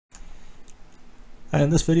In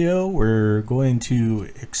this video, we're going to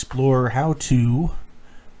explore how to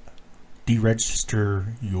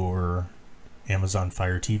deregister your Amazon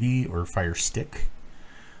Fire TV or Fire Stick.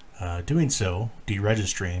 Doing so,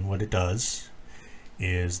 deregistering, what it does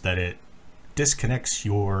is that it disconnects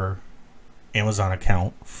your Amazon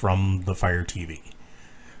account from the Fire TV.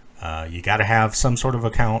 You got to have some sort of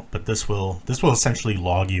account, but this will essentially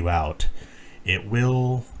log you out. It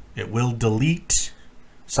will delete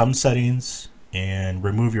some settings and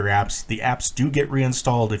remove your apps. The apps do get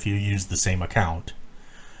reinstalled if you use the same account,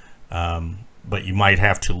 but you might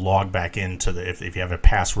have to log back into the if you have a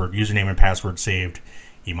password, username and password saved,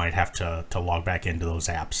 you might have to log back into those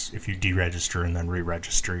apps if you deregister and then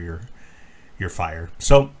re-register your Fire.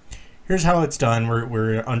 So here's how it's done.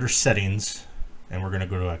 We're under settings, and we're going to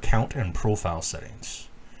go to account and profile settings.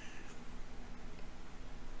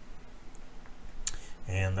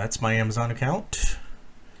 And that's my Amazon account.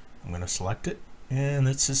 I'm going to select it, and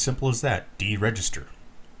it's as simple as that. Deregister.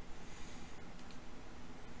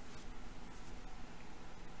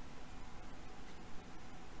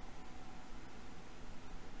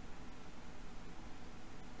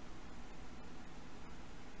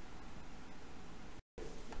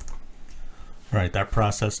 All right, that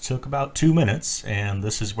process took about 2 minutes, and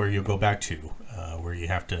this is where you'll go back to, where you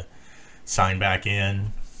have to sign back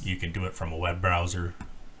in. You can do it from a web browser.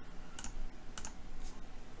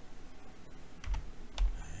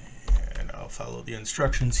 And I'll follow the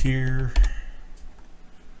instructions here.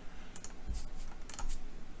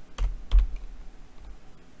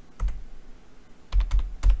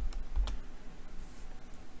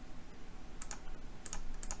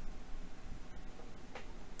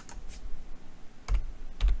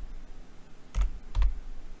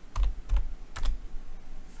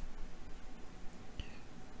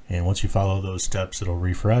 And once you follow those steps, it'll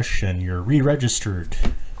refresh and you're re-registered.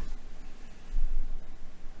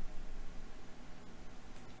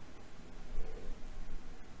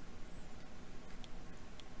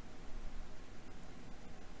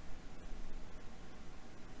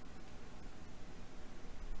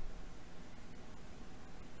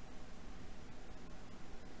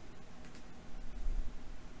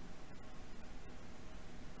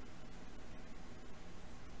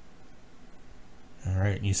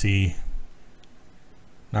 Alright, you see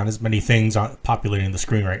not as many things populating the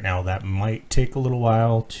screen right now. That might take a little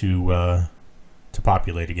while to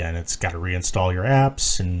populate again. It's got to reinstall your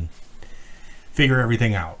apps and figure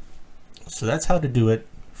everything out. So that's how to do it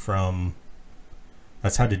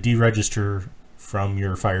that's how to deregister from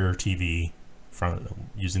your Fire TV from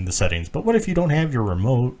using the settings. But what if you don't have your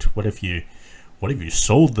remote? What if you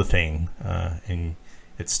sold the thing and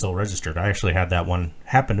it's still registered? I actually had that one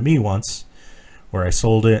happen to me once, where I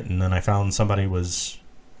sold it and then I found somebody was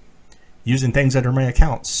using things under my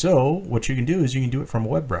account. So what you can do is you can do it from a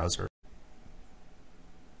web browser.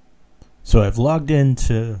 So I've logged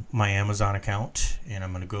into my Amazon account, and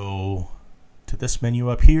I'm going to go to this menu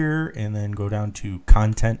up here and then go down to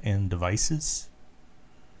Content and Devices.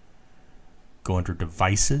 Go under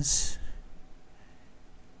Devices,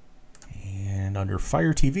 and under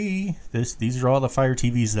Fire TV, these are all the Fire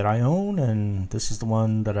TVs that I own, and this is the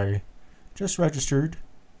one that I just registered.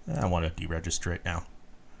 I want to deregister it now.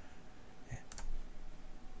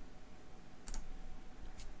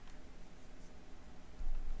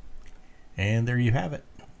 And there you have it.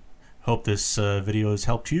 Hope this video has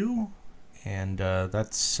helped you, and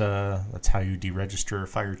that's how you deregister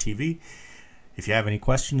Fire TV. If you have any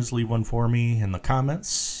questions, leave one for me in the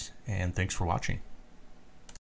comments, and thanks for watching.